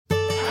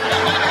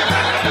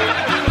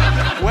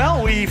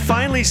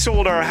finally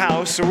sold our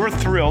house, so we're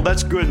thrilled.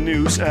 That's good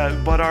news.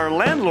 But our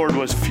landlord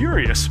was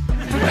furious.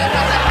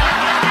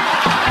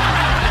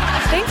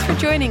 Thanks for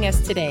joining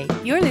us today.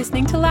 You're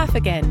listening to Laugh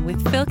Again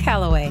with Phil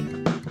Callaway.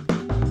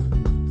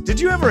 Did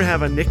you ever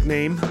have a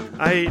nickname?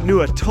 I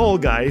knew a tall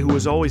guy who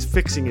was always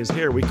fixing his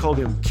hair. We called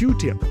him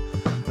Q-Tip.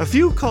 A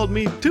few called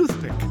me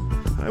Toothpick.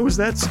 I was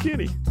that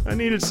skinny. I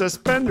needed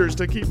suspenders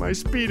to keep my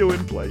Speedo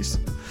in place.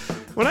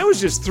 When I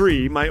was just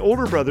 3, my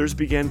older brothers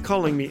began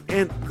calling me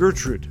Aunt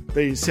Gertrude.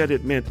 They said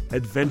it meant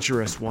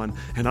adventurous one,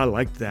 and I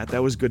liked that.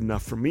 That was good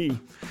enough for me.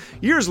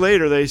 Years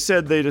later, they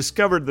said they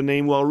discovered the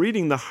name while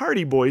reading the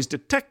Hardy Boys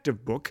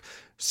detective book,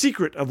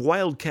 Secret of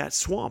Wildcat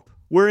Swamp,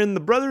 wherein the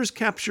brothers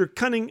capture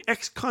cunning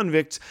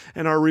ex-convicts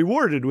and are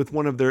rewarded with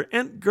one of their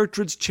Aunt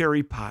Gertrude's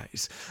cherry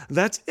pies.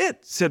 "That's it,"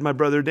 said my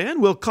brother Dan.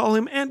 "We'll call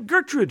him Aunt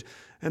Gertrude."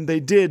 And they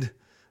did.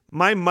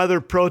 My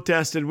mother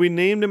protested. "We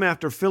named him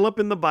after Philip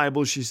in the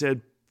Bible," she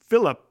said.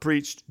 "Philip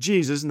preached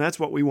Jesus, and that's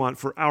what we want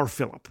for our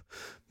Philip."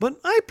 But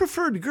I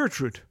preferred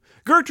Gertrude.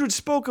 Gertrude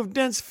spoke of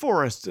dense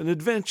forests and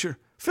adventure.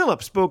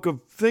 Philip spoke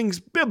of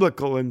things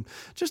biblical, and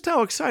just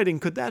how exciting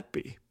could that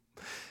be?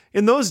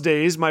 In those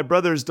days, my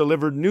brothers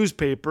delivered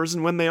newspapers,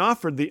 and when they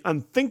offered the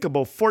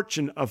unthinkable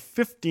fortune of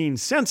 15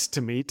 cents to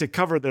me to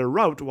cover their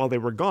route while they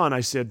were gone,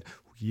 I said,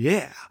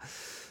 "Yeah."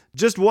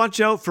 "Just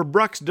watch out for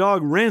Bruck's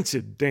dog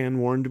Rancid," Dan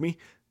warned me.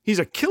 "He's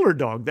a killer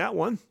dog, that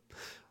one."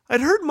 I'd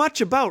heard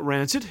much about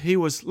Rancid. He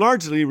was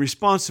largely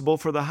responsible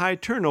for the high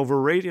turnover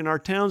rate in our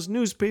town's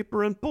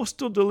newspaper and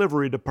postal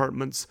delivery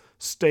departments.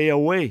 "Stay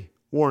away,"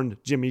 warned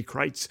Jimmy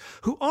Kreitz,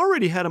 who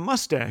already had a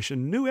mustache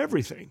and knew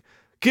everything.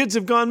 "Kids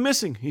have gone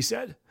missing," he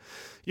said.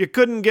 "You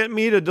couldn't get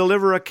me to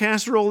deliver a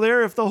casserole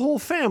there if the whole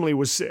family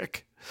was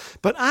sick."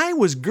 But I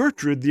was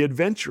Gertrude the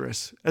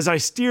adventurous. As I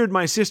steered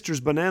my sister's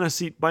banana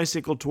seat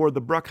bicycle toward the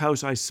Bruck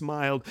house, I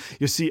smiled.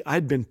 You see,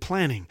 I'd been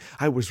planning.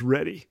 I was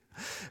ready.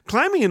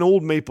 Climbing an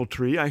old maple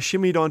tree, I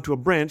shimmied onto a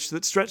branch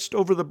that stretched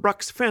over the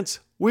Bruck's fence,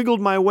 wiggled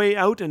my way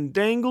out, and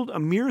dangled a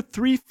mere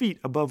 3 feet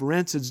above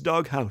Rancid's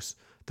doghouse.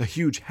 The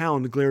huge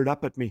hound glared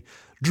up at me.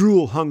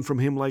 Drool hung from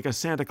him like a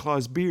Santa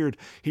Claus beard.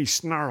 He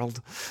snarled.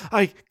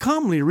 I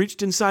calmly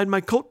reached inside my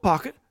coat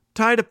pocket,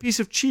 tied a piece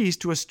of cheese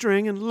to a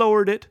string, and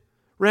lowered it.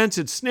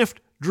 Rancid sniffed,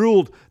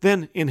 drooled,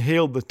 then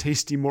inhaled the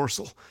tasty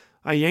morsel.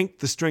 I yanked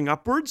the string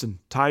upwards and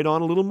tied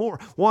on a little more.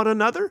 "Want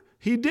another?"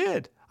 He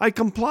did. I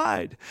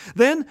complied,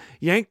 then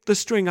yanked the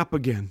string up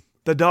again.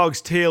 The dog's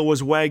tail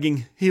was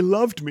wagging. He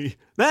loved me.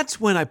 That's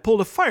when I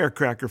pulled a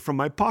firecracker from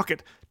my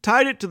pocket,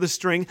 tied it to the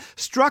string,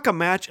 struck a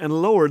match,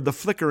 and lowered the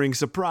flickering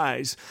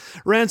surprise.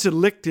 Rancid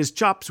licked his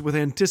chops with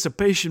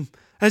anticipation.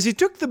 As he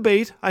took the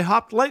bait, I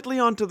hopped lightly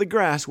onto the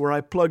grass where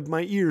I plugged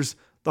my ears.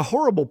 The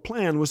horrible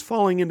plan was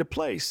falling into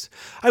place.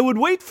 I would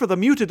wait for the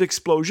muted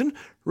explosion,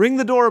 ring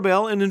the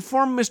doorbell, and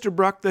inform Mr.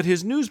 Bruck that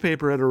his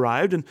newspaper had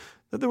arrived and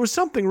that there was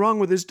something wrong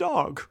with his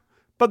dog.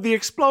 But the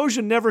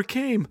explosion never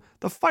came.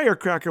 The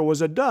firecracker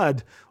was a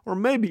dud. Or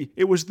maybe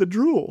it was the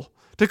drool.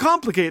 To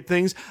complicate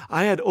things,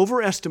 I had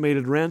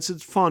overestimated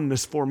Rancid's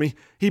fondness for me.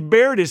 He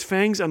bared his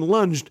fangs and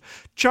lunged.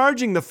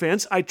 Charging the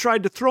fence, I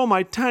tried to throw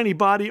my tiny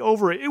body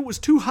over it. It was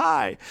too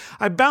high.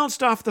 I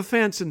bounced off the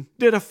fence and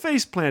did a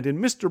faceplant in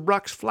Mr.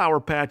 Bruck's flower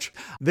patch.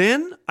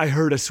 Then I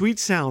heard a sweet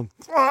sound.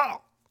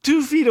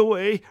 2 feet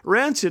away,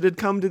 Rancid had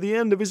come to the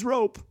end of his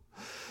rope.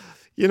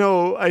 You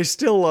know, I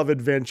still love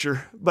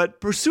adventure,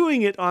 but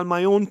pursuing it on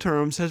my own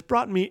terms has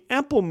brought me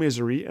ample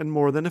misery and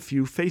more than a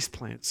few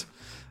faceplants.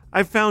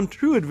 I've found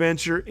true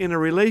adventure in a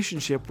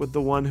relationship with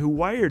the one who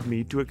wired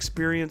me to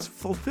experience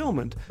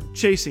fulfillment,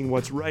 chasing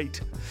what's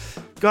right.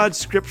 God's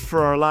script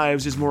for our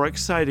lives is more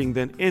exciting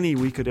than any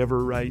we could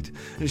ever write.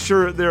 And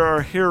sure, there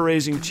are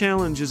hair-raising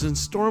challenges and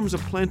storms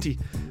aplenty,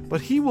 but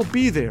He will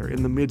be there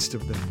in the midst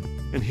of them,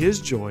 and His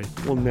joy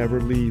will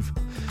never leave.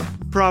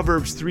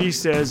 Proverbs 3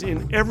 says,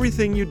 "In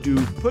everything you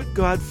do, put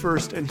God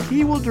first, and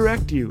He will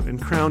direct you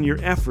and crown your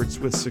efforts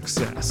with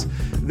success."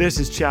 This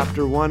is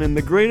chapter 1 in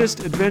the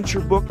greatest adventure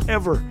book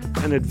ever,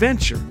 an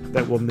adventure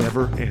that will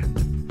never end.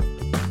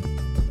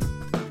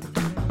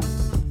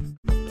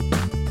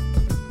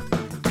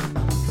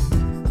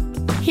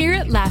 Here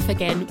at Laugh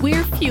Again,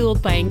 we're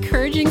fueled by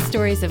encouraging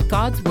stories of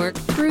God's work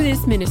through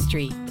this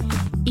ministry.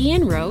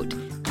 Ian wrote,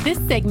 "This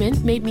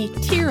segment made me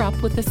tear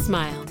up with a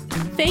smile.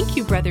 Thank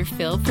you, Brother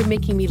Phil, for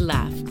making me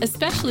laugh,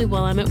 especially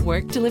while I'm at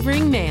work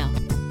delivering mail."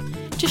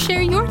 To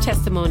share your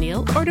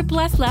testimonial or to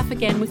bless Laugh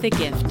Again with a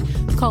gift,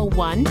 call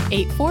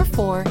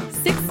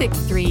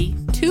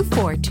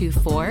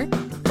 1-844-663-2424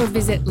 or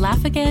visit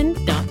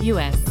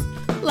laughagain.us.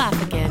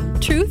 Laugh Again,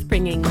 truth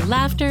bringing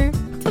laughter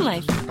to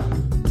life.